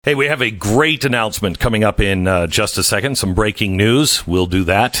Hey, we have a great announcement coming up in just a second. Some breaking news. We'll do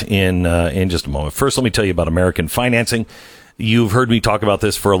that in just a moment. First, let me tell you about American Financing. You've heard me talk about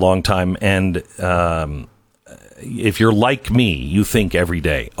this for a long time, and if you're like me, you think every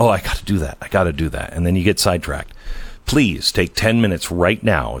day, oh, I got to do that, and then you get sidetracked. Please take 10 minutes right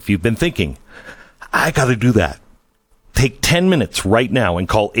now. If you've been thinking, I got to do that, take 10 minutes right now and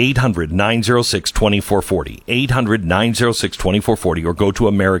call 800-906-2440, 800-906-2440, or go to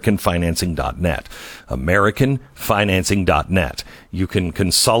AmericanFinancing.net, AmericanFinancing.net. You can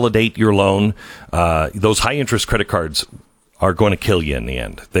consolidate your loan. Those high-interest credit cards are going to kill you in the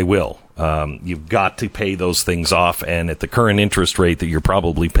end. They will. You've got to pay those things off, and at the current interest rate that you're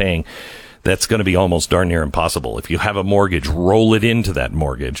probably paying, that's going to be almost darn near impossible. If you have a mortgage, roll it into that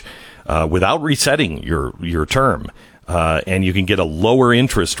mortgage without resetting your term. And you can get a lower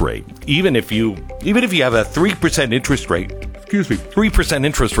interest rate. Even if you have a 3% interest rate, 3%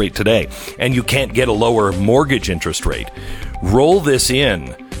 interest rate today, and you can't get a lower mortgage interest rate, roll this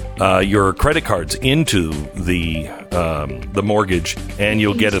in, your credit cards into the mortgage, and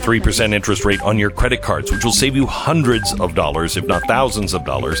you'll get a 3% interest rate on your credit cards, which will save you hundreds of dollars, if not thousands of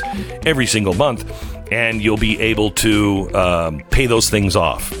dollars, every single month, and you'll be able to pay those things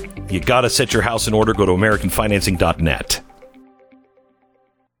off. You got to set your house in order. Go to AmericanFinancing.net.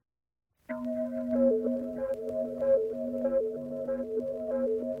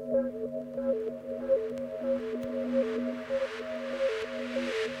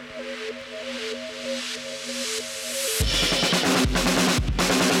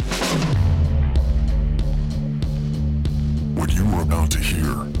 What you are about to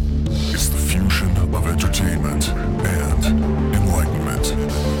hear is the fusion of entertainment and enlightenment.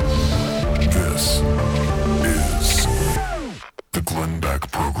 This is the Glenn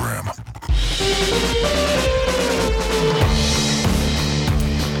Beck Program.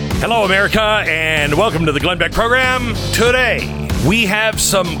 Hello, America, and welcome to the Glenn Beck Program. Today, we have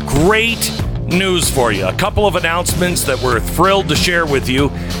some great news for you. A couple of announcements that we're thrilled to share with you.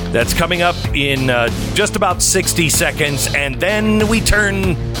 That's coming up in just about 60 seconds, and then we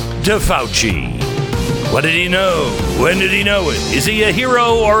turn to Fauci. What did he know? When did he know it? Is he a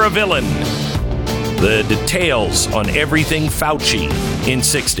hero or a villain? The details on everything Fauci in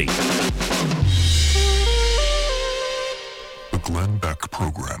 60. The Glenn Beck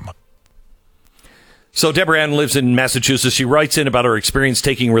Program. So Deborah Ann lives in Massachusetts. She writes in about her experience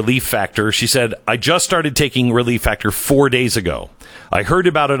taking Relief Factor. She said, I just started taking Relief Factor 4 days ago. I heard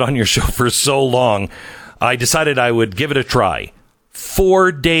about it on your show for so long, I decided I would give it a try.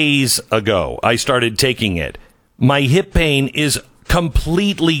 4 days ago, I started taking it. My hip pain is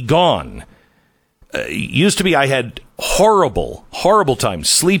completely gone. Used to be I had horrible times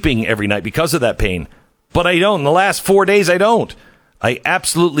sleeping every night because of that pain, but I don't. In the last 4 days, I don't. I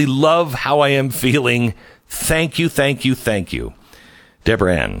absolutely love how I am feeling. Thank you.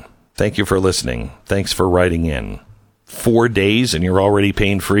 Deborah Ann, thank you for listening. Thanks for writing in. 4 days and you're already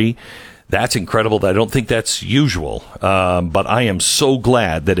pain-free. That's incredible. I don't think that's usual, but I am so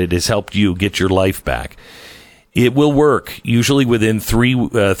glad that it has helped you get your life back. It will work usually within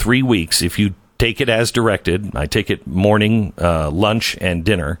 3 weeks if you take it as directed. I take it morning, lunch, and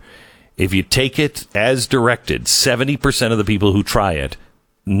dinner. If you take it as directed, 70% of the people who try it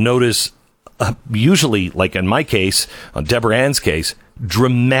notice, usually, like in my case, on Deborah Ann's case,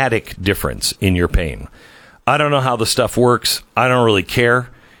 dramatic difference in your pain. I don't know how the stuff works. I don't really care.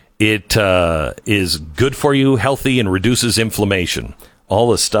 It is good for you, healthy, and reduces inflammation.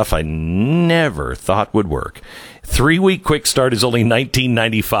 All the stuff I never thought would work. 3-week quick start is only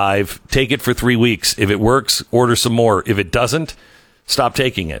 $19.95. Take it for 3 weeks. If it works, order some more. If it doesn't, stop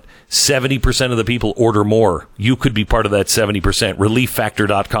taking it. 70% of the people order more. You could be part of that 70%.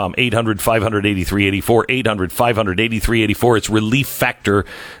 ReliefFactor.com, 800-500-8384, 800-500-8384. It's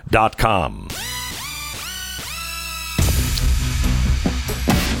ReliefFactor.com.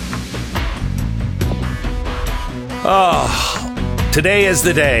 Oh, today is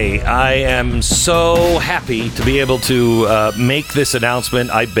the day. I am so happy to be able to make this announcement.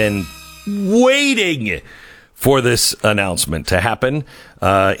 I've been waiting for this announcement to happen.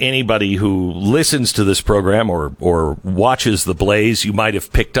 Anybody who listens to this program or watches The Blaze, you might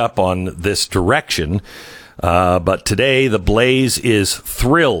have picked up on this direction. But today, The Blaze is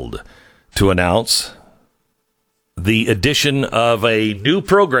thrilled to announce the addition of a new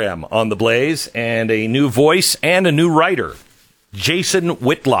program on The Blaze and a new voice and a new writer. Jason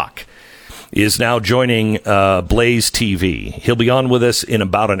Whitlock is now joining Blaze TV. He'll be on with us in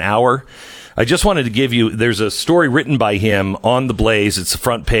about an hour. I just wanted to give you, there's a story written by him on The Blaze. It's the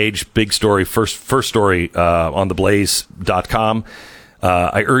front page, big story, first story on theblaze.com.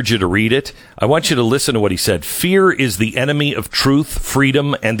 I urge you to read it. I want you to listen to what he said. Fear is the enemy of truth,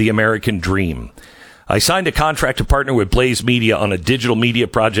 freedom, and the American dream. I signed a contract to partner with Blaze Media on a digital media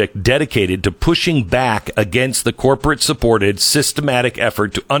project dedicated to pushing back against the corporate-supported systematic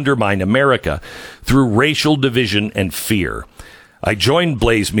effort to undermine America through racial division and fear. I joined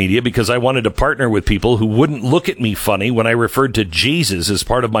Blaze Media because I wanted to partner with people who wouldn't look at me funny when I referred to Jesus as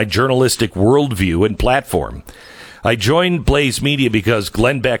part of my journalistic worldview and platform. I joined Blaze Media because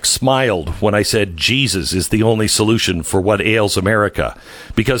Glenn Beck smiled when I said Jesus is the only solution for what ails America,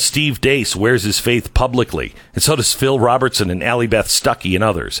 because Steve Deace wears his faith publicly, and so does Phil Robertson and Allie Beth Stuckey and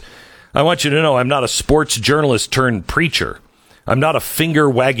others. I want you to know I'm not a sports journalist turned preacher. I'm not a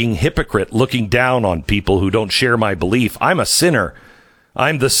finger-wagging hypocrite looking down on people who don't share my belief. I'm a sinner.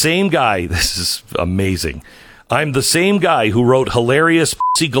 I'm the same guy. This is amazing. I'm the same guy who wrote hilarious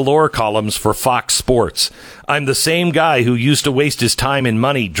pussy galore columns for Fox Sports. I'm the same guy who used to waste his time and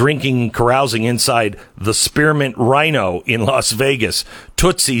money drinking and carousing inside the Spearmint Rhino in Las Vegas,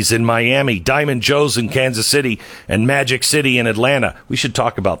 Tootsie's in Miami, Diamond Joe's in Kansas City, and Magic City in Atlanta. We should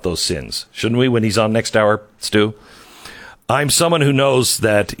talk about those sins, shouldn't we, when he's on next hour, Stu? I'm someone who knows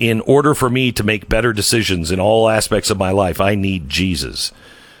that in order for me to make better decisions in all aspects of my life, I need Jesus.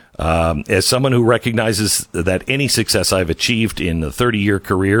 As someone who recognizes that any success I've achieved in a 30-year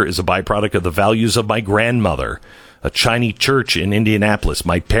career is a byproduct of the values of my grandmother, a Chinese church in Indianapolis,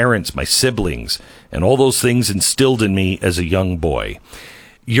 my parents, my siblings, and all those things instilled in me as a young boy.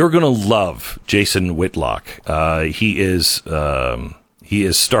 You're going to love Jason Whitlock. He is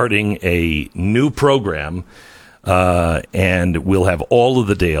starting a new program, and we'll have all of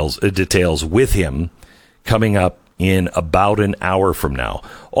the details with him coming up in about an hour from now.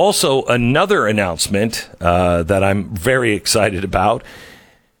 Also, another announcement that I'm very excited about,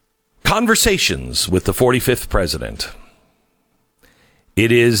 conversations with the 45th president.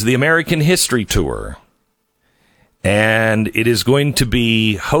 It is the American History Tour, and it is going to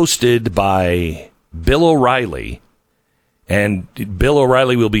be hosted by Bill O'Reilly, and Bill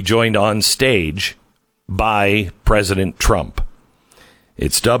O'Reilly will be joined on stage by President Trump.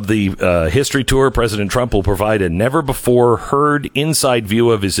 It's dubbed the History Tour. President Trump will provide a never-before-heard inside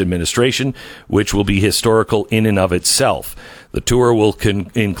view of his administration, which will be historical in and of itself. The tour will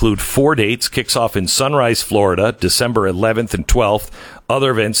include 4 dates, kicks off in Sunrise, Florida, December 11th and 12th.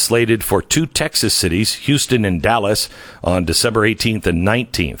 Other events slated for 2 Texas cities, Houston and Dallas, on December 18th and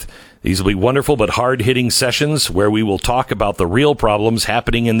 19th. These will be wonderful but hard-hitting sessions where we will talk about the real problems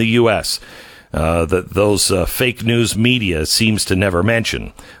happening in the U.S., that those fake news media seems to never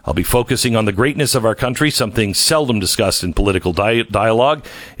mention. I'll be focusing on the greatness of our country, something seldom discussed in political dialogue.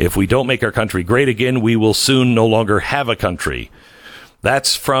 If we don't make our country great again, we will soon no longer have a country.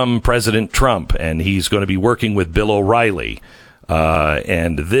 That's from President Trump, and he's going to be working with Bill O'Reilly.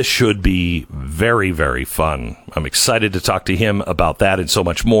 And this should be very, very fun. I'm excited to talk to him about that and so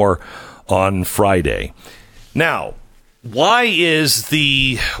much more on Friday. Now, Why is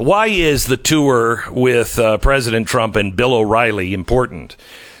the tour with President Trump and Bill O'Reilly important?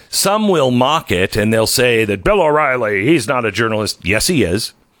 Some will mock it, and they'll say that Bill O'Reilly, he's not a journalist. Yes, he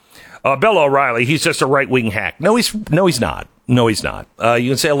is. Bill O'Reilly, he's just a right-wing hack. No, he's not. No, he's not. You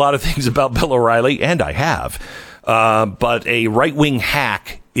can say a lot of things about Bill O'Reilly, and I have. But a right-wing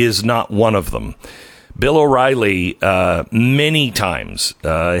hack is not one of them. Bill O'Reilly, many times,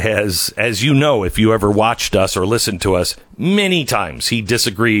 has, as you know, if you ever watched us or listened to us, many times he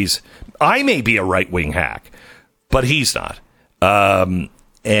disagrees. I may be a right-wing hack, but he's not.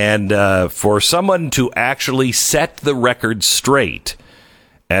 And for someone to actually set the record straight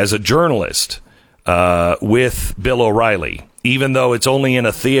as a journalist with Bill O'Reilly, even though it's only in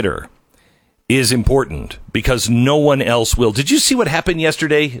a theater, is important because no one else will. Did you see what happened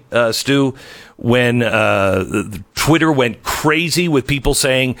yesterday, Stu, when Twitter went crazy with people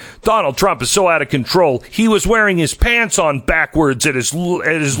saying Donald Trump is so out of control? He was wearing his pants on backwards at his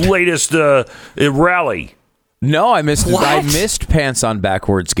latest rally. No, I missed. What? I missed pants on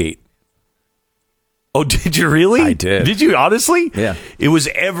backwards gate. Oh, did you really? I did. Did you honestly? Yeah. It was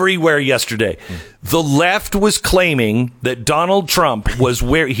everywhere yesterday. The left was claiming that Donald Trump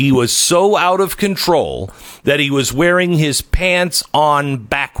he was so out of control that he was wearing his pants on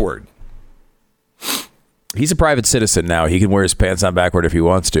backward. He's a private citizen now. He can wear his pants on backward if he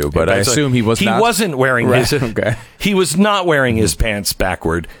wants to, but I assume he was not. He wasn't wearing his. Okay. He was not wearing his pants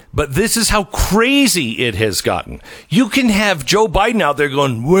backward. But this is how crazy it has gotten. You can have Joe Biden out there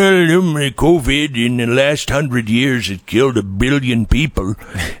going, well, COVID in the last 100 years has killed 1 billion people.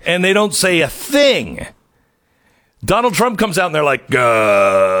 And they don't say a thing. Donald Trump comes out and they're like,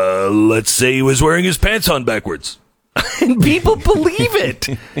 let's say he was wearing his pants on backwards. And people believe it.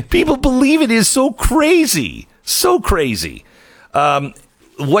 People believe it is so crazy. So crazy.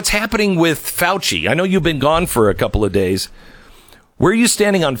 What's happening with Fauci? I know you've been gone for a couple of days. Where are you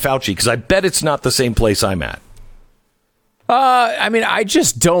standing on Fauci? Because I bet it's not the same place I'm at. I mean, I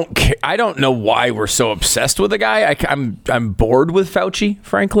just don't care. I don't know why we're so obsessed with the guy. I'm bored with Fauci,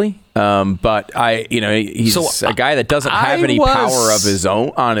 frankly. But he's a guy that doesn't have any power of his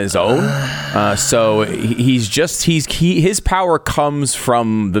own on his own. So his power comes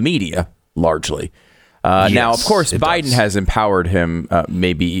from the media largely. Yes, now, of course, Biden does. has empowered him,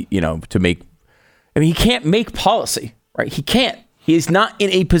 to make. I mean, he can't make policy, right? He can't. He is not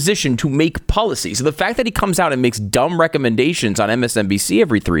in a position to make policy. So the fact that he comes out and makes dumb recommendations on MSNBC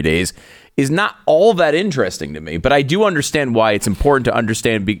every 3 days is not all that interesting to me. But I do understand why it's important to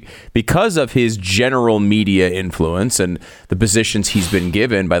understand because of his general media influence and the positions he's been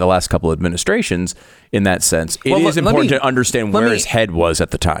given by the last couple of administrations. In that sense, it is important to understand where his head was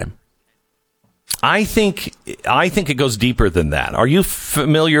at the time. I think it goes deeper than that. Are you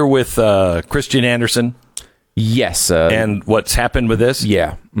familiar with Christian Anderson? Yes. And what's happened with this?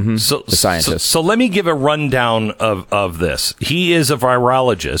 Yeah. Mm-hmm. So, the scientist. So let me give a rundown of this. He is a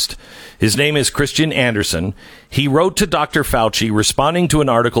virologist. His name is Christian Anderson. He wrote to Dr. Fauci responding to an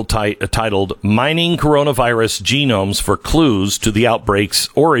article titled Mining Coronavirus Genomes for Clues to the Outbreak's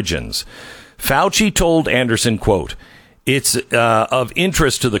Origins. Fauci told Anderson, quote, "It's of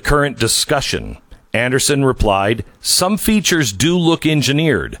interest to the current discussion." Anderson replied, "Some features do look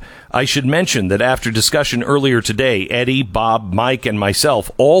engineered. I should mention that after discussion earlier today, Eddie, Bob, Mike, and myself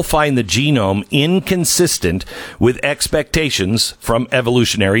all find the genome inconsistent with expectations from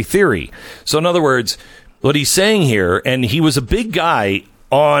evolutionary theory." So in other words, what he's saying here, and he was a big guy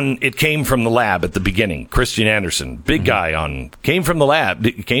on It Came From the Lab at the beginning, Christian Anderson, big guy on Came From the Lab.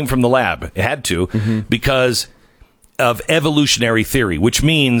 It came from the lab. It had to, because of evolutionary theory, which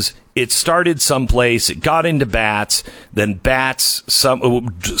means it started someplace, it got into bats, then bats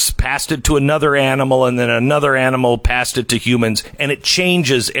passed it to another animal, and then another animal passed it to humans, and it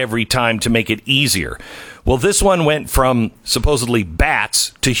changes every time to make it easier. Well, this one went from supposedly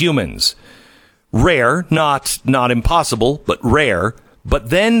bats to humans. Rare, not impossible, but rare. But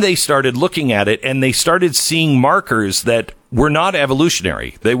then they started looking at it, and they started seeing markers that were not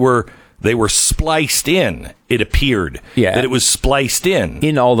evolutionary. They were spliced in, it appeared. Yeah. That it was spliced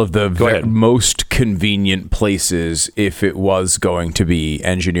in all of the most convenient places if it was going to be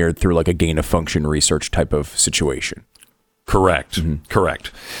engineered through like a gain-of-function research type of situation. Correct. Mm-hmm.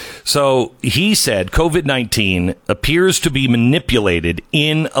 Correct. So he said COVID-19 appears to be manipulated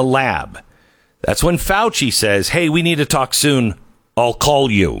in a lab. That's when Fauci says, "Hey, we need to talk soon. I'll call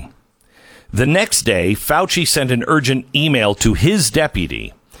you." The next day, Fauci sent an urgent email to his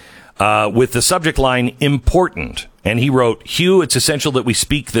deputy with the subject line, "Important." And he wrote, "Hugh, it's essential that we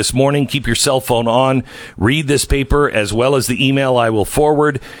speak this morning. Keep your cell phone on. Read this paper as well as the email I will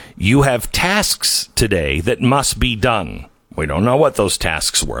forward. You have tasks today that must be done." We don't know what those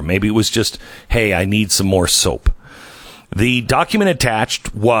tasks were. Maybe it was just, "Hey, I need some more soap." The document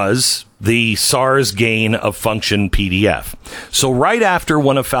attached was the SARS gain of function PDF. So right after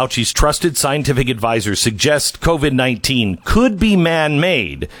one of Fauci's trusted scientific advisors suggests COVID-19 could be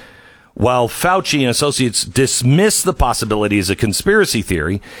man-made, while Fauci and associates dismiss the possibility as a conspiracy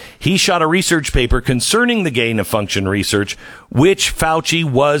theory, he shot a research paper concerning the gain of function research, which Fauci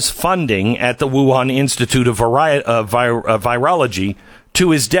was funding at the Wuhan Institute of Virology, to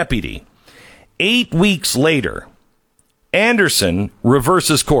his deputy. 8 weeks later, Anderson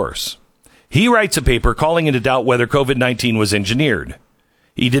reverses course. He writes a paper calling into doubt whether COVID-19 was engineered.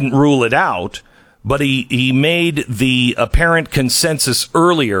 He didn't rule it out, but he made the apparent consensus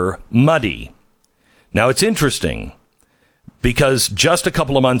earlier muddy. Now, it's interesting because just a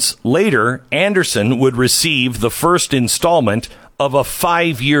couple of months later, Anderson would receive the first installment of a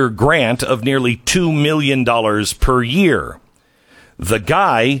 5-year grant of nearly $2 million per year. The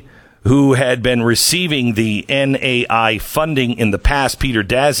guy who had been receiving the NAI funding in the past, Peter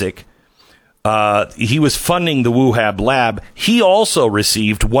Daszak, he was funding the Wuhan lab. He also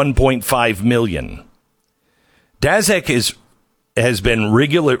received $1.5 million. Daszak has been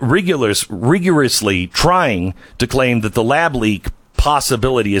rigorously trying to claim that the lab leak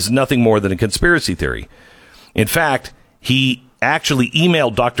possibility is nothing more than a conspiracy theory. In fact, he actually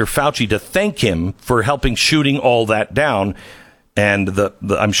emailed Dr. Fauci to thank him for helping shooting all that down. And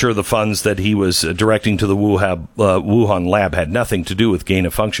I'm sure the funds that he was directing to the Wuhan lab had nothing to do with gain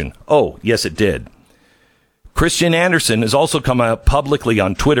of function. Oh, yes, it did. Christian Anderson has also come out publicly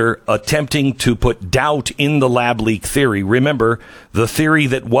on Twitter attempting to put doubt in the lab leak theory. Remember, the theory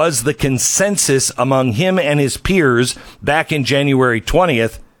that was the consensus among him and his peers back in January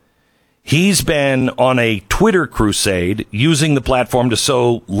 20th. He's been on a Twitter crusade using the platform to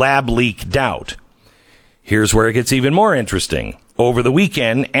sow lab leak doubt. Here's where it gets even more interesting. Over the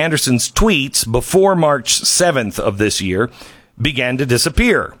weekend, Anderson's tweets before March 7th of this year began to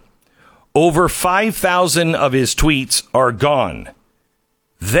disappear. Over 5,000 of his tweets are gone.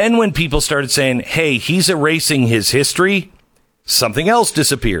 Then when people started saying, hey, he's erasing his history, something else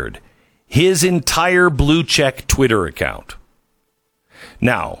disappeared. His entire blue check Twitter account.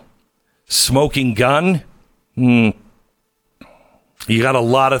 Now, smoking gun? You got a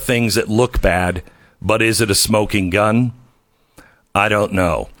lot of things that look bad, but is it a smoking gun? I don't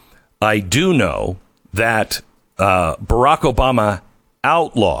know. I do know that Barack Obama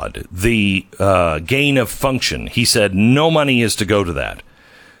outlawed the gain of function. He said no money is to go to that.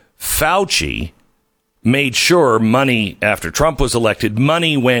 Fauci made sure money, after Trump was elected,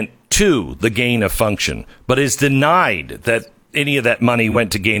 money went to the gain of function, but is denied that any of that money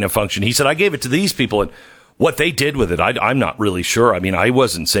went to gain of function. He said, I gave it to these people, and what they did with it, I'm not really sure. I mean, I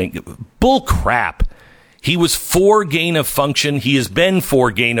wasn't saying bull crap. He was for gain of function. He has been for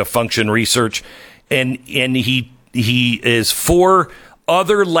gain of function research, and he is for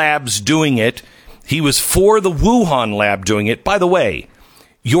other labs doing it. He was for the Wuhan lab doing it. By the way,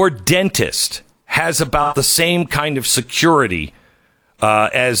 your dentist has about the same kind of security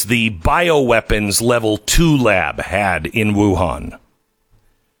as the bioweapons level 2 lab had in Wuhan.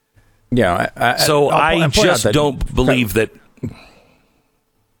 Yeah. I just don't believe that.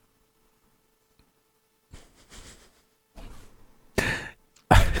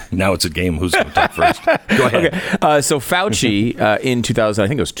 Now it's a game. Who's going to talk first? Go ahead. Okay. So Fauci in 2000, I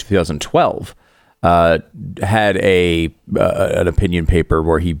think it was 2012, had an opinion paper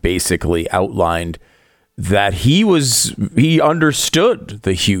where he basically outlined that he understood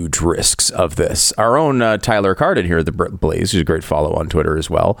the huge risks of this. Our own Tyler Cardin here at the Blaze, who's a great follow on Twitter as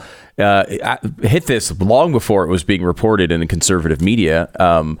well, hit this long before it was being reported in the conservative media.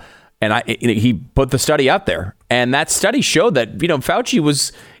 And he put the study out there, and that study showed that Fauci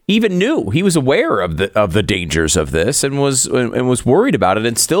was he was aware of the dangers of this and was worried about it,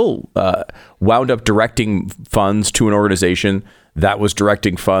 and still wound up directing funds to an organization that was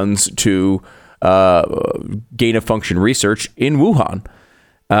directing funds to gain of function research in Wuhan.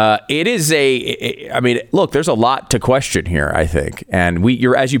 It is look, there's a lot to question here, I think, and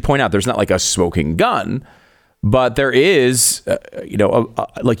as you point out, there's not like a smoking gun. But there is,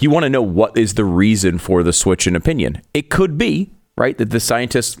 like you want to know what is the reason for the switch in opinion. It could be, right, that the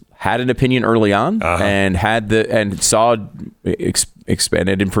scientists had an opinion early on and saw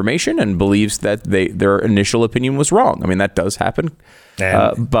expanded information and believes that their initial opinion was wrong. I mean, that does happen.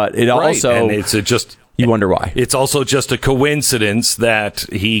 But it also, and it's you wonder why. It's also just a coincidence that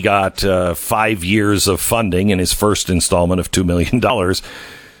he got 5 years of funding in his first installment of $2 million.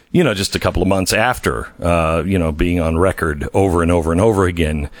 Just a couple of months after, being on record over and over and over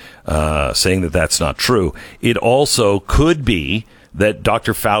again, saying that that's not true. It also could be that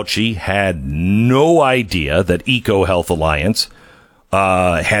Dr. Fauci had no idea that EcoHealth Alliance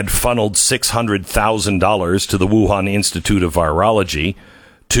had funneled $600,000 to the Wuhan Institute of Virology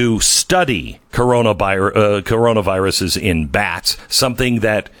to study coronaviruses in bats, something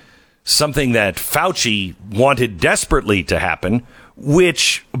that Fauci wanted desperately to happen,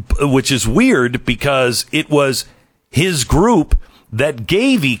 which is weird because it was his group that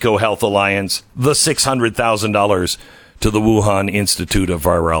gave EcoHealth Alliance the $600,000 to the Wuhan Institute of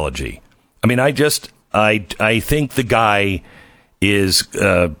Virology. I mean, I think the guy is,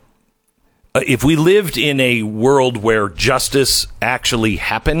 if we lived in a world where justice actually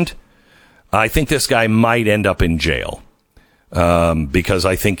happened, I think this guy might end up in jail. Because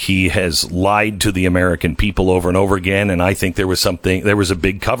I think he has lied to the American people over and over again, and I think there was a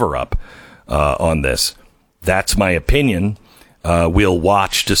big cover-up on this. That's my opinion. We'll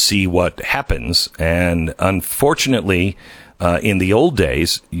watch to see what happens, and unfortunately, in the old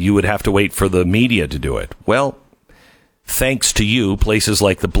days, you would have to wait for the media to do it. Well, thanks to you, places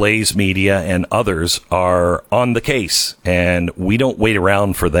like the Blaze Media and others are on the case, and we don't wait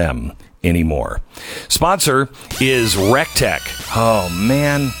around for them anymore. Sponsor is RecTech. Oh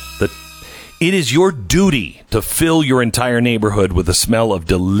man, it is your duty to fill your entire neighborhood with the smell of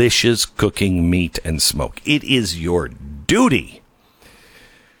delicious cooking meat and smoke. It is your duty.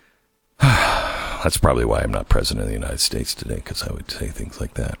 That's probably why I'm not president of the United States today, because I would say things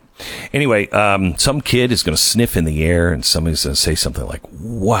like that. Anyway, some kid is going to sniff in the air and somebody's going to say something like,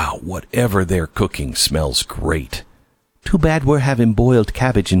 wow, whatever they're cooking smells great. Too bad we're having boiled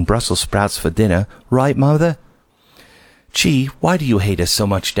cabbage and Brussels sprouts for dinner, right, Mother? Gee, why do you hate us so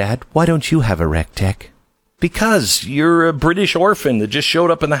much, Dad? Why don't you have a Rectech? Because you're a British orphan that just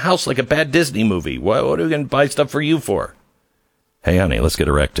showed up in the house like a bad Disney movie. What are we going to buy stuff for you for? Hey, honey, let's get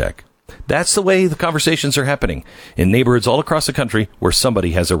a Rectech. That's the way the conversations are happening in neighborhoods all across the country where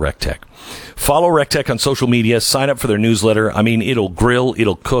somebody has a Rectech. Follow Rectech on social media. Sign up for their newsletter. I mean, it'll grill,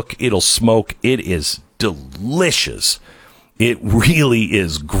 it'll cook, it'll smoke. It is delicious. It really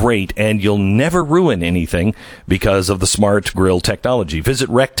is great, and you'll never ruin anything because of the smart grill technology. Visit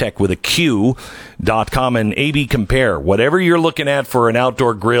rectech.com and A/B compare. Whatever you're looking at for an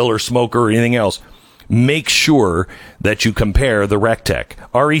outdoor grill or smoker or anything else, make sure that you compare the Rectech.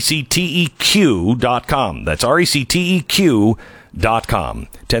 RECTEQ.com. That's RECTEQ.com.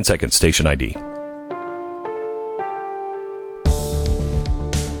 10 seconds, station ID.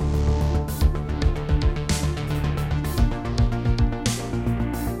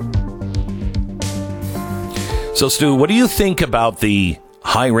 So, Stu, what do you think about the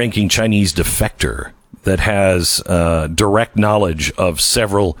high-ranking Chinese defector that has direct knowledge of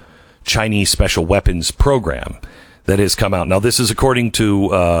several Chinese special weapons program that has come out? Now, this is according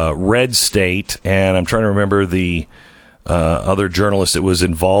to Red State, and I'm trying to remember the other journalist that was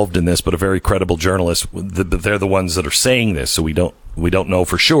involved in this, but a very credible journalist. They're the ones that are saying this, so we don't know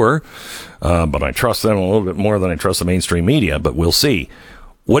for sure, but I trust them a little bit more than I trust the mainstream media, but we'll see.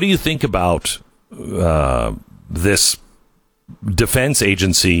 What do you think about this defense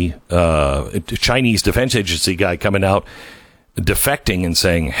agency, Chinese defense agency guy coming out, defecting and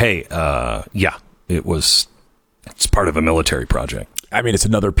saying, hey, it's part of a military project? I mean, it's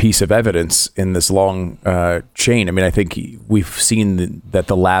another piece of evidence in this long chain. I mean, I think we've seen that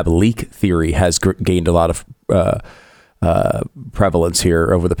the lab leak theory has gained a lot of prevalence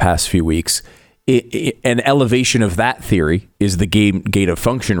here over the past few weeks. An elevation of that theory is the gain of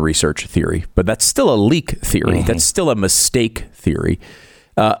function research theory, but that's still a leak theory. Mm-hmm. That's still a mistake theory.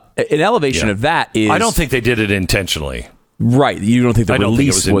 An elevation of that is... I don't think they did it intentionally. Right. You don't think the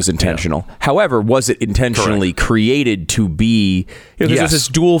release was intentional. Yeah. However, was it intentionally created to be... There's this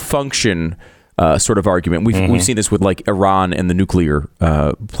dual function sort of argument. We've seen this with like Iran and the nuclear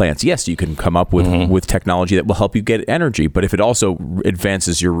plants. Yes, you can come up with technology that will help you get energy, but if it also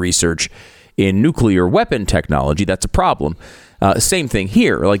advances your research in nuclear weapon technology, that's a problem. Same thing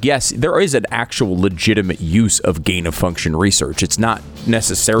here. Like, yes, there is an actual legitimate use of gain-of-function research. It's not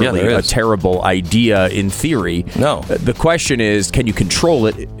necessarily a terrible idea in theory. No. The question is, can you control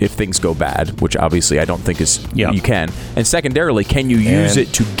it if things go bad? Which obviously I don't think you can. And secondarily, can you use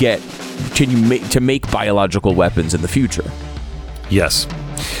it to make biological weapons in the future? Yes.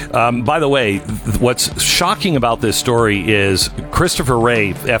 By the way, what's shocking about this story is Christopher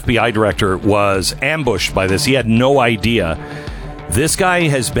Wray, FBI director, was ambushed by this. He had no idea. This guy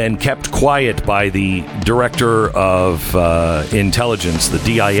has been kept quiet by the director of intelligence, the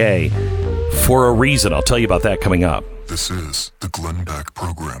DIA, for a reason. I'll tell you about that coming up. This is the Glenn Beck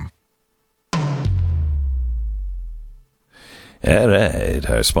Program. All right.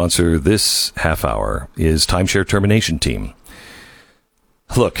 Our sponsor this half hour is Timeshare Termination Team.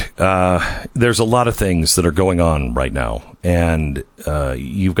 Look, there's a lot of things that are going on right now, and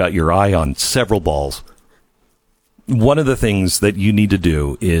you've got your eye on several balls. One of the things that you need to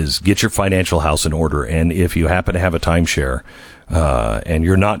do is get your financial house in order, and if you happen to have a timeshare and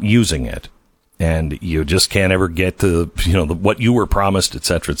you're not using it, and you just can't ever get to what you were promised, et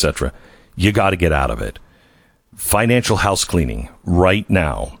cetera, you got to get out of it. Financial house cleaning right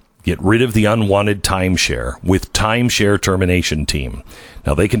now. Get rid of the unwanted timeshare with Timeshare Termination Team.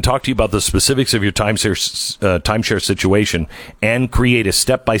 Now, they can talk to you about the specifics of your timeshare situation and create a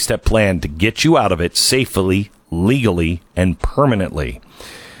step-by-step plan to get you out of it safely, legally, and permanently.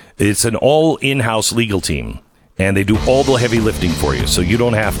 It's an all-in-house legal team, and they do all the heavy lifting for you, so you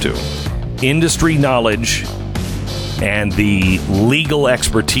don't have to. Industry knowledge and the legal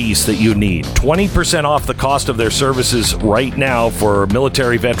expertise that you need. 20% off the cost of their services right now for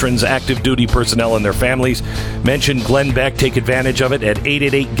military veterans, active duty personnel, and their families. Mention Glenn Beck. Take advantage of it at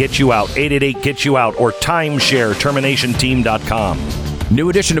 888-GET-YOU-OUT, 888-GET-YOU-OUT, or timeshareterminationteam.com.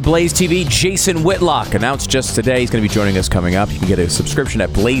 New addition to Blaze TV, Jason Whitlock, announced just today. He's going to be joining us coming up. You can get a subscription at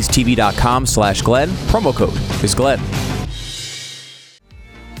blazetv.com/Glenn. Promo code is Glenn.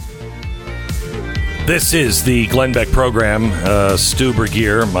 This is the Glenn Beck program. Stu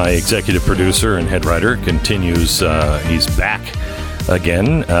Bergier, my executive producer and head writer, continues. He's back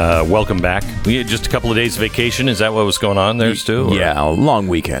again. Welcome back. We had just a couple of days of vacation. Is that what was going on there, Stu? Or Yeah, a long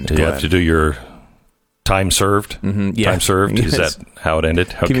weekend. did you have to do your time served? Yeah. Time served? Is that how it ended?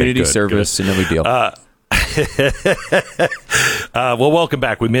 Okay, Community good, service, no big deal. well, welcome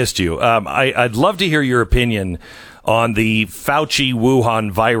back. We missed you. I'd love to hear your opinion on the Fauci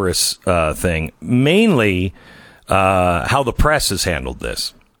Wuhan virus thing, mainly how the press has handled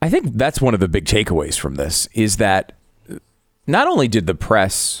this. I think that's one of the big takeaways from this is that not only did the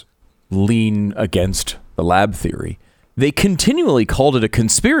press lean against the lab theory, they continually called it a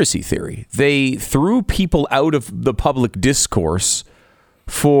conspiracy theory. They threw people out of the public discourse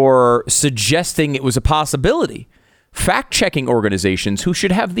for suggesting it was a possibility. Fact-checking organizations who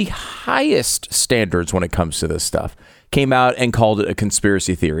should have the highest standards when it comes to this stuff came out and called it a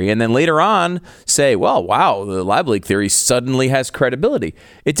conspiracy theory. And then later on say, well, wow, the lab leak theory suddenly has credibility.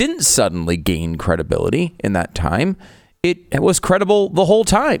 It didn't suddenly gain credibility in that time. It was credible the whole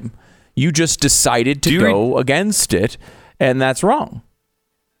time. You just decided to go against it, and that's wrong.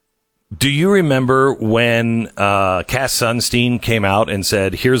 Do you remember when Cass Sunstein came out and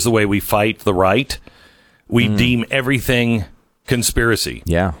said, here's the way we fight the right? We deem everything conspiracy.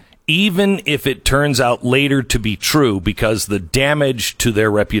 Yeah. Even if it turns out later to be true, because the damage to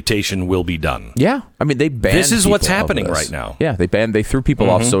their reputation will be done. Yeah. I mean, they banned This is what's people happening of this. right now. Yeah, they threw people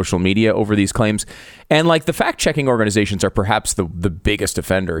off social media over these claims. And like the fact-checking organizations are perhaps the biggest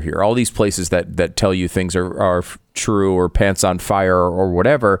offender here. All these places that tell you things are true or pants on fire or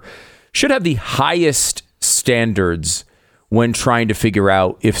whatever should have the highest standards when trying to figure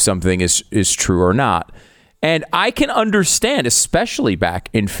out if something is true or not. And I can understand, especially back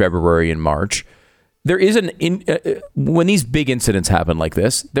in February and March, there is when these big incidents happen like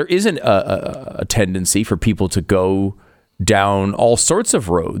this, there isn't a tendency for people to go down all sorts of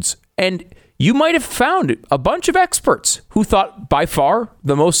roads. And you might have found a bunch of experts who thought by far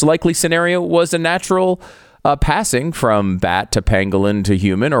the most likely scenario was a natural passing from bat to pangolin to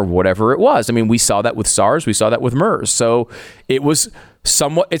human or whatever it was. I mean, we saw that with SARS. We saw that with MERS. So it was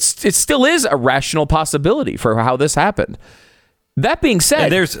somewhat, it still is a rational possibility for how this happened. That being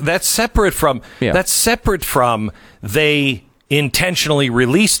said, that's separate from they intentionally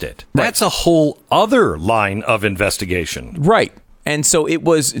released it. Right. That's a whole other line of investigation. Right. And so it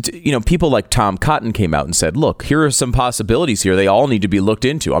was, people like Tom Cotton came out and said, look, here are some possibilities here. They all need to be looked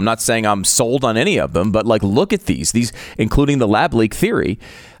into. I'm not saying I'm sold on any of them, but look at these, including the lab leak theory.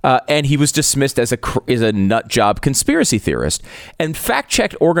 And he was dismissed as a nut job conspiracy theorist. And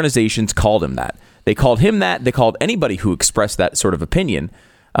fact-checked organizations called him that. They called him that. They called anybody who expressed that sort of opinion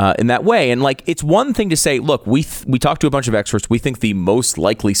in that way. And it's one thing to say, look, we talked to a bunch of experts. We think the most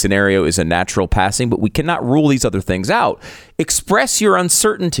likely scenario is a natural passing, but we cannot rule these other things out. Express your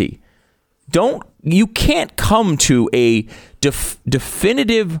uncertainty. You can't come to a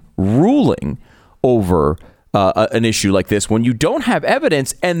definitive ruling over an issue like this when you don't have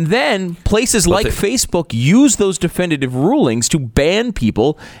evidence, and then places like Facebook use those definitive rulings to ban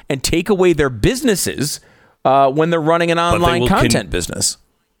people and take away their businesses when they're running an online content business.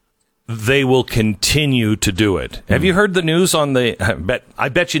 They will continue to do it. Have you heard the news on I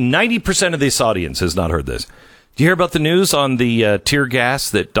bet you 90% of this audience has not heard this. Do you hear about the news on the tear gas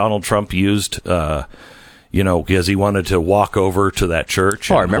that Donald Trump used, because he wanted to walk over to that church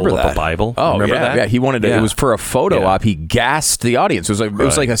and I remember hold that. up a Bible? Oh, remember yeah, that? yeah. He wanted to, it was for a photo op. He gassed the audience. It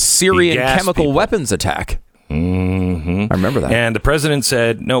was like a Syrian chemical weapons attack. Mm-hmm. I remember that. And the president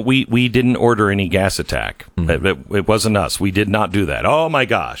said, no, we didn't order any gas attack. It wasn't us. We did not do that. Oh, my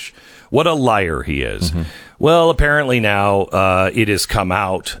gosh. What a liar he is. Mm-hmm. Well, apparently now it has come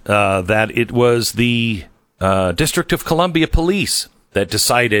out that it was the District of Columbia Police that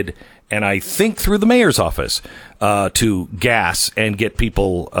decided, and I think through the mayor's office, to gas and get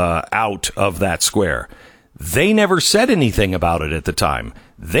people out of that square. They never said anything about it at the time.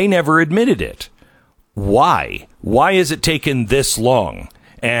 They never admitted it. Why? Why has it taken this long?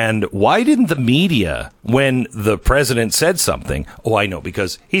 And why didn't the media, when the president said something, I know,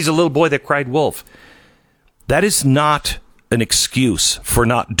 because he's a little boy that cried wolf. That is not an excuse for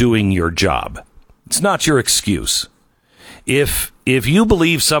not doing your job. It's not your excuse. If you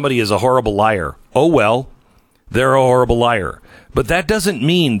believe somebody is a horrible liar, they're a horrible liar. But that doesn't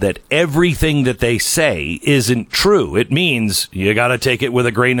mean that everything that they say isn't true. It means you got to take it with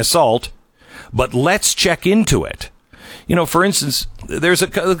a grain of salt. But let's check into it. For instance, there's a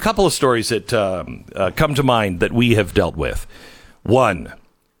couple of stories that come to mind that we have dealt with. One,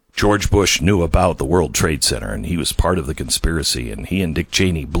 George Bush knew about the World Trade Center, and he was part of the conspiracy, and he and Dick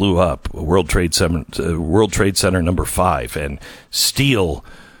Cheney blew up World Trade Center number 5, and steel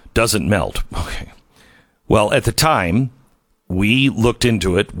doesn't melt. Okay. Well, at the time, we looked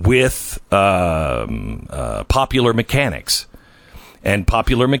into it with Popular Mechanics. And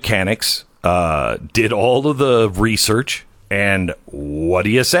Popular Mechanics did all of the research. And what do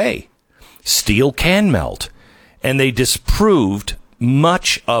you say? Steel can melt. And they disproved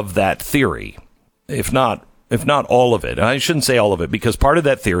much of that theory, if not all of it. I shouldn't say all of it, because part of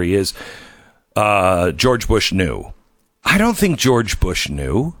that theory is George Bush knew. I don't think George Bush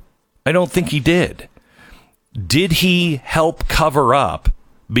knew. I don't think he did. Did he help cover up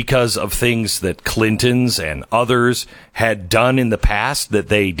because of things that Clintons and others had done in the past that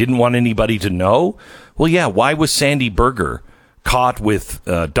they didn't want anybody to know? Well, yeah, why was Sandy Berger caught with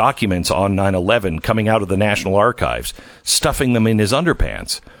documents on 9/11 coming out of the National Archives, stuffing them in his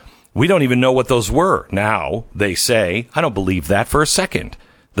underpants? We don't even know what those were. Now, they say, I don't believe that for a second.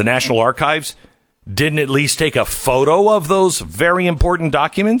 The National Archives didn't at least take a photo of those very important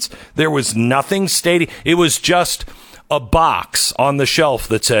documents. There was nothing stating. It was just a box on the shelf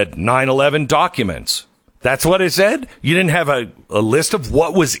that said 9/11 documents. That's what it said? You didn't have a list of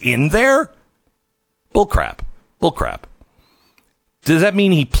what was in there? Bullcrap. Bullcrap. Does that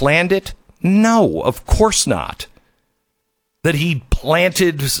mean he planned it? No, of course not. That he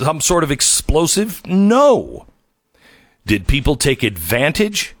planted some sort of explosive? No. Did people take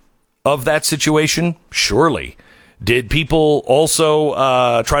advantage of that situation? Surely. Did people also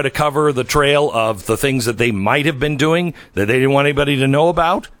try to cover the trail of the things that they might have been doing that they didn't want anybody to know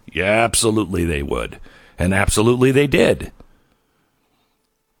about? Yeah, absolutely they would. And absolutely they did.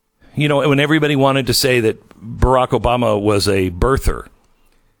 You know, when everybody wanted to say that Barack Obama was a birther,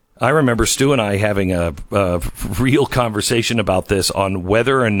 I remember Stu and I having a real conversation about this on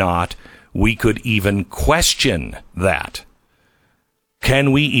whether or not we could even question that.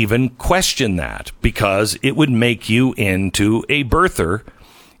 Can we even question that? Because it would make you into a birther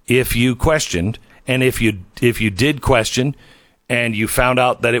if you questioned. And if you did question and you found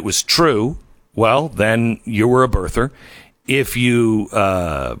out that it was true, well, then you were a birther. If you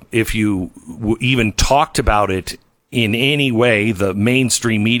even talked about it in any way, the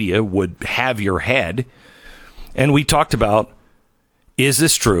mainstream media would have your head. And we talked about, is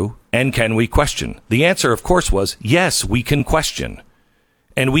this true? And can we question? The answer, of course, was yes, we can question.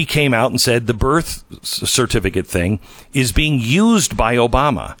 And we came out and said the birth certificate thing is being used by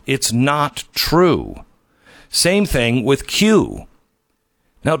Obama. It's not true. Same thing with Q.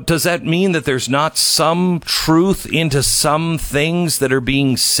 Now, does that mean that there's not some truth into some things that are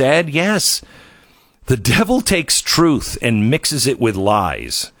being said? Yes. The devil takes truth and mixes it with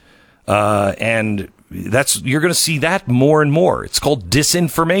lies. And you're going to see that more and more. It's called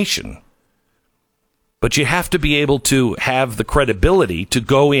disinformation. But you have to be able to have the credibility to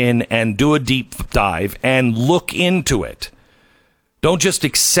go in and do a deep dive and look into it. Don't just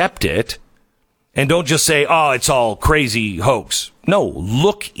accept it and don't just say, oh, it's all crazy hoax. No,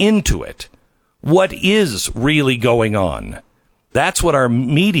 look into it. What is really going on? That's what our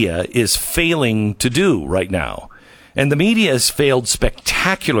media is failing to do right now. And the media has failed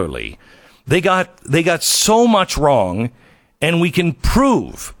spectacularly. They got so much wrong, and we can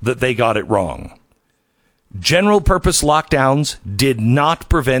prove that they got it wrong. General purpose lockdowns did not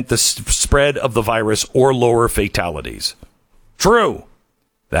prevent the spread of the virus or lower fatalities. True.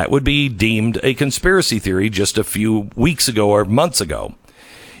 That would be deemed a conspiracy theory just a few weeks ago or months ago.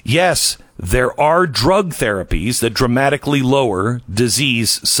 Yes, there are drug therapies that dramatically lower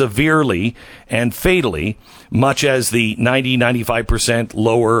disease severely and fatally, much as the 90-95%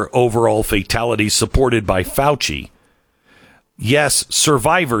 lower overall fatalities supported by Fauci. Yes,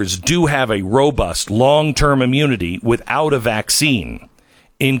 survivors do have a robust long-term immunity without a vaccine,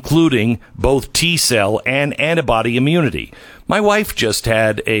 including both T-cell and antibody immunity. My wife just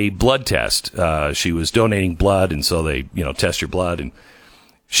had a blood test. She was donating blood, and so they, test your blood, and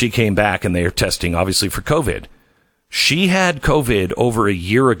she came back, and they are testing, obviously, for COVID. She had COVID over a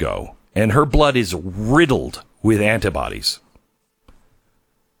year ago, and her blood is riddled with antibodies.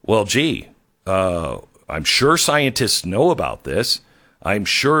 Well, gee, I'm sure scientists know about this. I'm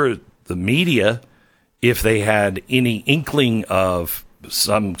sure the media, if they had any inkling of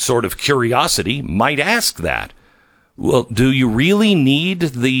some sort of curiosity, might ask that. Well, do you really need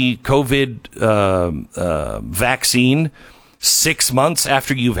the COVID vaccine 6 months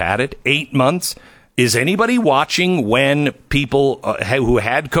after you've had it? 8 months? Is anybody watching when people who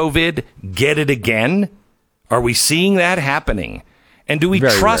had COVID get it again? Are we seeing that happening? And do we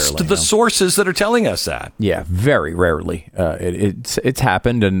trust the sources that are telling us that? Yeah, very rarely. It's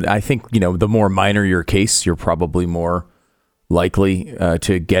happened. And I think, the more minor your case, you're probably more likely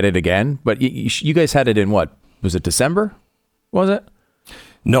to get it again. But you guys had it in what? Was it December? Was it?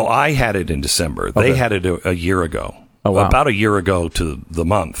 No, I had it in December. Okay. They had it a year ago. about a year ago to the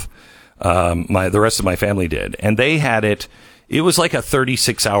month. The rest of my family did. And they had it. It was like a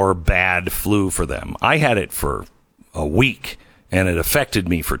 36-hour bad flu for them. I had it for a week, and it affected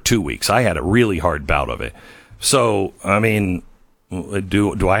me for 2 weeks. I had a really hard bout of it. So, I mean,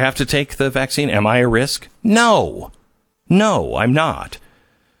 do I have to take the vaccine? Am I a risk? No, I'm not.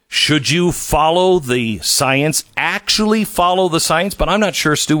 Should you follow the science? Actually follow the science? But I'm not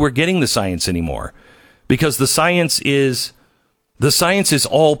sure, Stu, we're getting the science anymore, because the science is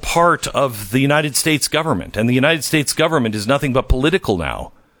all part of the United States government, and the United States government is nothing but political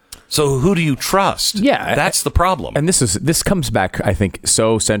now. So who do you trust? Yeah, that's the problem. And this comes back, I think,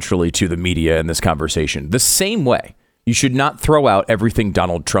 so centrally to the media in this conversation. The same way you should not throw out everything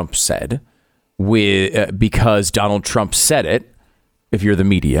Donald Trump said because Donald Trump said it. If you're the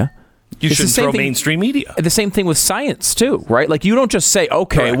media, you shouldn't throw mainstream media. The same thing with science too, right? Like, you don't just say,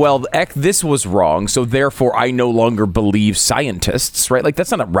 okay, correct, well, this was wrong, so therefore I no longer believe scientists, right? Like,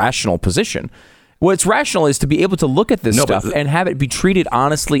 that's not a rational position. What's rational is to be able to look at this stuff and have it be treated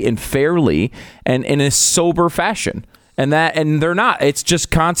honestly and fairly and in a sober fashion. And they're not. It's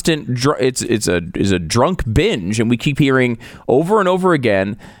just constant. It's a drunk binge, and we keep hearing over and over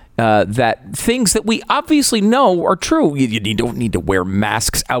again that things that we obviously know are true. You don't need to wear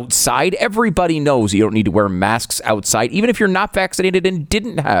masks outside. Everybody knows you don't need to wear masks outside. Even if you're not vaccinated and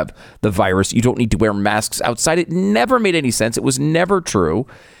didn't have the virus, you don't need to wear masks outside. It never made any sense. It was never true.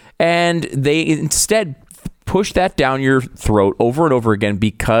 And they instead pushed that down your throat over and over again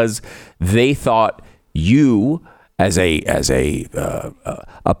because they thought you, as a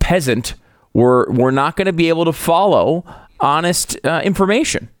peasant, were not going to be able to follow honest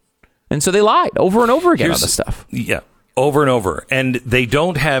information. And so they lied over and over again on this stuff. Yeah, over and over. And they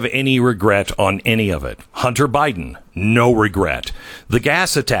don't have any regret on any of it. Hunter Biden, no regret. The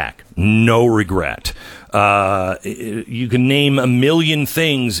gas attack, no regret. You can name a million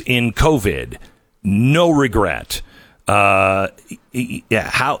things in COVID, no regret. The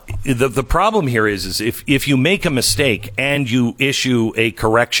problem here is if you make a mistake and you issue a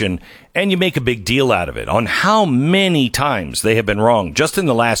correction and you make a big deal out of it, on how many times they have been wrong just in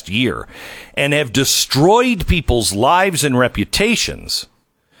the last year and have destroyed people's lives and reputations,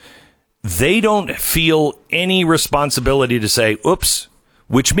 they don't feel any responsibility to say, oops,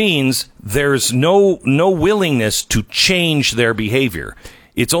 which means there's no willingness to change their behavior.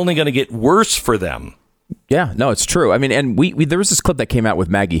 It's only going to get worse for them. Yeah, no, it's true. I mean, and we there was this clip that came out with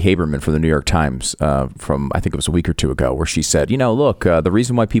Maggie Haberman from the New York Times from, I think it was a week or two ago, where she said, look, the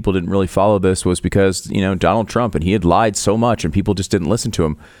reason why people didn't really follow this was because, Donald Trump, and he had lied so much and people just didn't listen to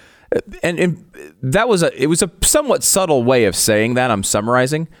him. And it was a somewhat subtle way of saying that. I'm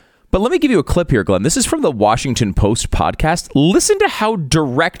summarizing. But let me give you a clip here, Glenn. This is from the Washington Post podcast. Listen to how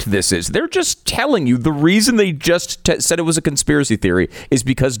direct this is. They're just telling you the reason they just said it was a conspiracy theory is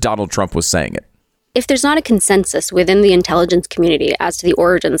because Donald Trump was saying it. If there's not a consensus within the intelligence community as to the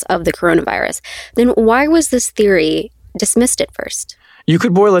origins of the coronavirus, then why was this theory dismissed at first? You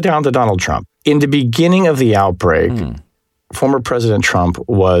could boil it down to Donald Trump. In the beginning of the outbreak, former President Trump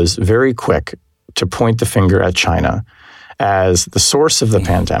was very quick to point the finger at China as the source of the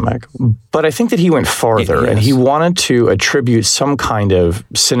pandemic. But I think that he went farther, and he wanted to attribute some kind of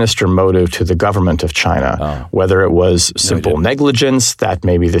sinister motive to the government of China, whether it was simple negligence, that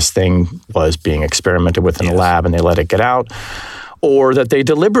maybe this thing was being experimented with in a lab and they let it get out, or that they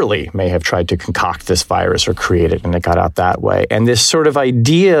deliberately may have tried to concoct this virus or create it and it got out that way. And this sort of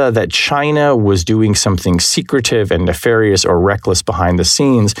idea that China was doing something secretive and nefarious or reckless behind the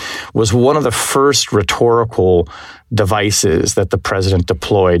scenes was one of the first rhetorical devices that the president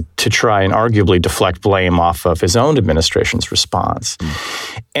deployed to try and arguably deflect blame off of his own administration's response.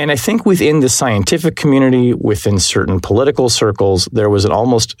 And I think within the scientific community, within certain political circles, there was an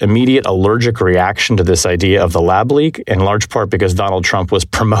almost immediate allergic reaction to this idea of the lab leak, in large part because Donald Trump was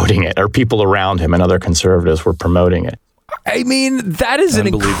promoting it, or people around him and other conservatives were promoting it. I mean, that is an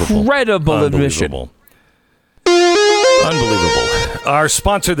incredible admission. Unbelievable. Our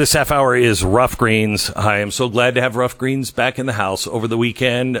sponsor this half hour is Rough Greens. I am so glad to have Rough Greens back in the house. Over the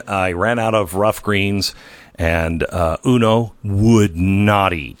weekend, I ran out of Rough Greens, and Uno would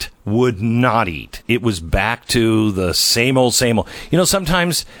not eat. It was back to the same old.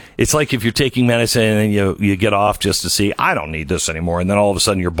 Sometimes it's like if you're taking medicine and you get off just to see, I don't need this anymore. And then all of a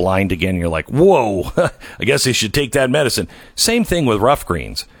sudden you're blind again. And you're like, whoa, I guess I should take that medicine. Same thing with Rough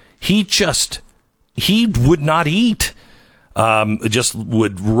Greens. He would not eat. Just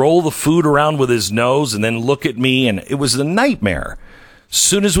would roll the food around with his nose and then look at me, and it was a nightmare.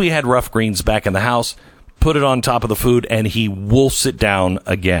 Soon as we had Rough Greens back in the house, put it on top of the food, and he wolfs it down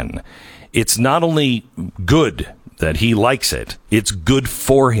again. It's not only good that he likes it. It's good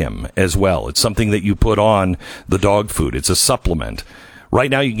for him as well. It's something that you put on the dog food. It's a supplement. Right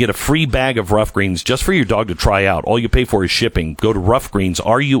now, you can get a free bag of Rough Greens just for your dog to try out. All you pay for is shipping. Go to Rough Greens,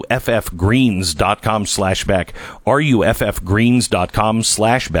 ruffgreens.com/Beck,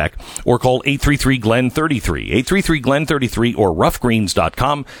 ruffgreens.com/Beck, or call 833-GLEN-33, 833-GLEN-33, or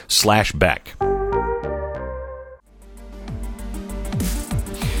ruffgreens.com/Beck.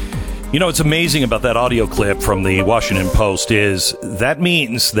 You know, what's amazing about that audio clip from the Washington Post is that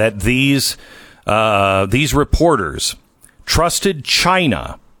means that these reporters trusted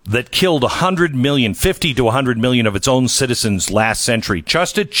China that killed 50 to 100 million of its own citizens last century,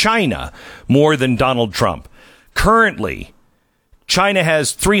 trusted China more than Donald Trump. Currently, China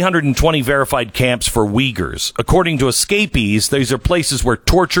has 320 verified camps for Uyghurs. According to escapees, these are places where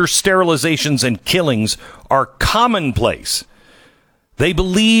torture, sterilizations, and killings are commonplace. They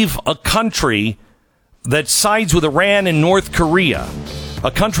believe a country that sides with Iran and North Korea, a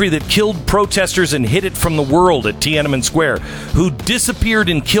country that killed protesters and hid it from the world at Tiananmen Square, who disappeared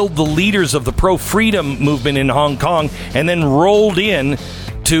and killed the leaders of the pro-freedom movement in Hong Kong, and then rolled in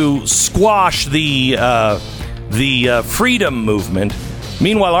to squash the freedom movement.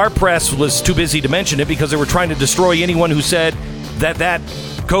 Meanwhile, our press was too busy to mention it because they were trying to destroy anyone who said that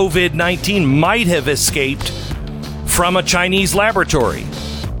COVID-19 might have escaped from a Chinese laboratory.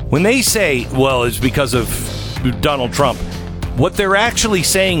 When they say, well, it's because of Donald Trump, what they're actually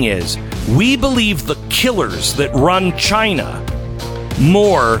saying is, we believe the killers that run China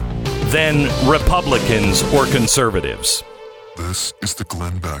more than Republicans or conservatives. This is the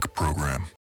Glenn Beck Program.